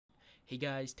Hey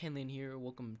guys, Tanlian here.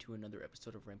 Welcome to another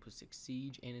episode of Rainbow Six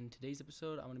Siege. And in today's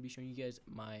episode, I'm going to be showing you guys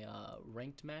my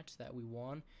ranked match that we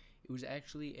won. It was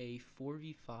actually a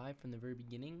 4v5 from the very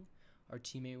beginning. Our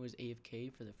teammate was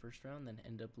AFK for the first round, then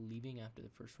ended up leaving after the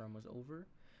first round was over.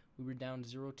 We were down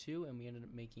 0-2, and we ended up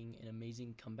making an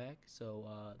amazing comeback. So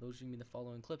those are going to be the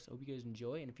following clips. I hope you guys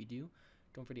enjoy, and if you do,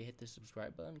 don't forget to hit the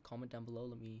subscribe button, comment down below,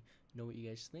 let me know what you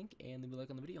guys think, and leave a like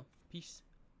on the video. Peace.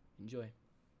 Enjoy.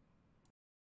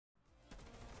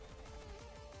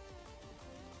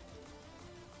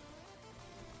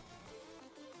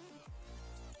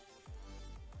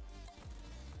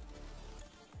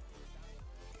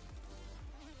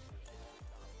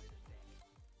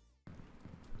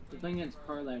 We're playing against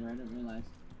Carlighter, I didn't realize.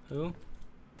 Who?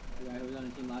 The guy who was on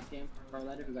the team last game,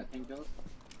 Carlighter, who got 10 kills.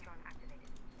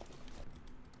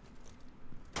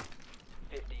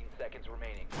 15 seconds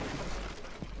remaining.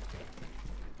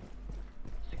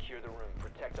 Secure the room.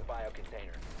 Protect the bio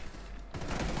container.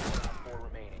 Op 4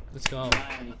 remaining. Let's go.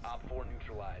 Nice. Op 4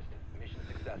 neutralized. Mission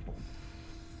successful.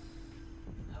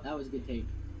 That was a good take.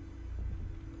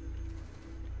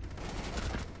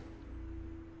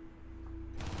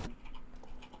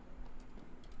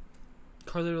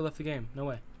 Carlito left the game. No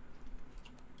way.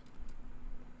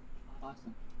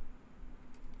 Awesome.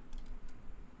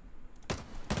 A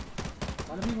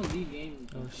lot of people leave games.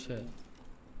 Oh shit.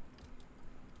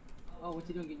 Oh, what's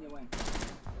he doing getting away?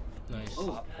 Nice.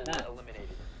 Oh, Op 4 that. eliminated.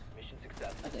 Mission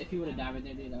successful. If he would have died right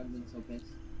there, dude, I would have been so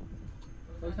pissed.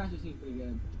 Those matches seem pretty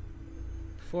good.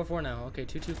 4-4 now. Okay,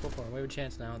 2-2, 4-4. We have a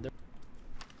chance now.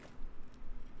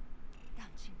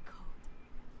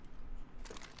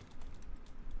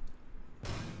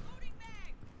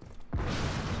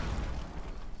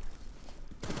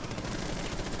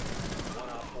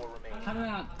 How do I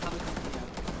not? How do I come out?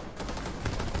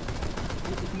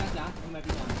 If he might die, he might be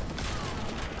down.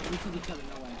 We killed each other,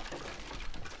 no way.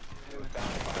 You have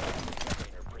found a bio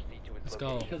container. Proceed to its Let's go.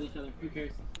 We location. killed each other, who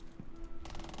cares?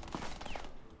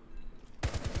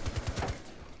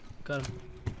 Got him.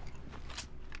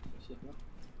 Shit, bro.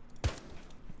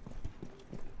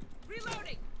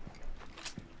 Reloading.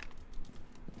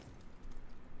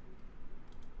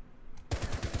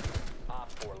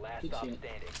 Op 4 last Good stop shit.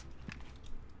 standing.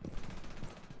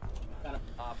 Got him.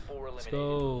 Op 4 eliminated.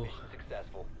 go. Mission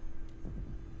successful.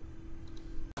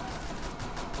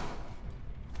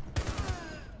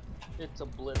 It's a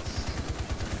blitz.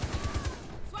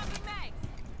 Swapping mags.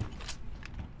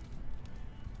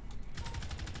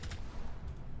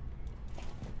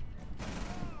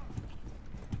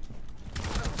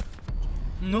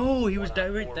 No, he was One dead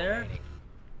Op right 4 there. remaining.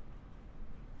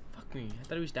 Fuck me. I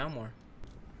thought he was down more.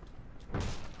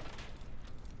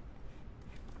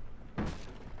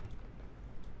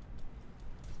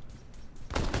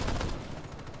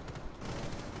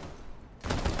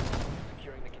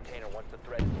 Securing the container once the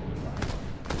threat is neutralized.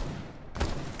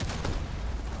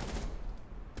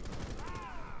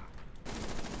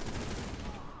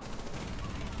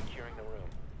 Securing the room.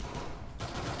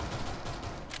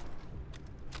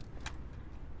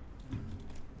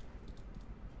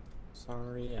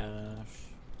 Sorry, Ash.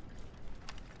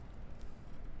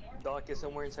 Doc is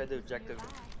somewhere inside the objective.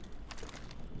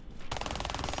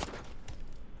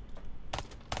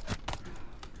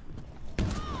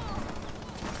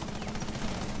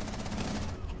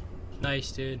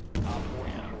 Nice, dude. Op 4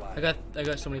 neutralized. I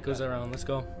got so many kills around. Let's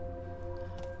go.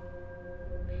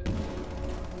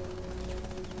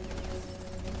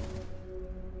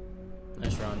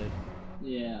 Nice round, dude.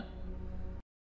 Yeah.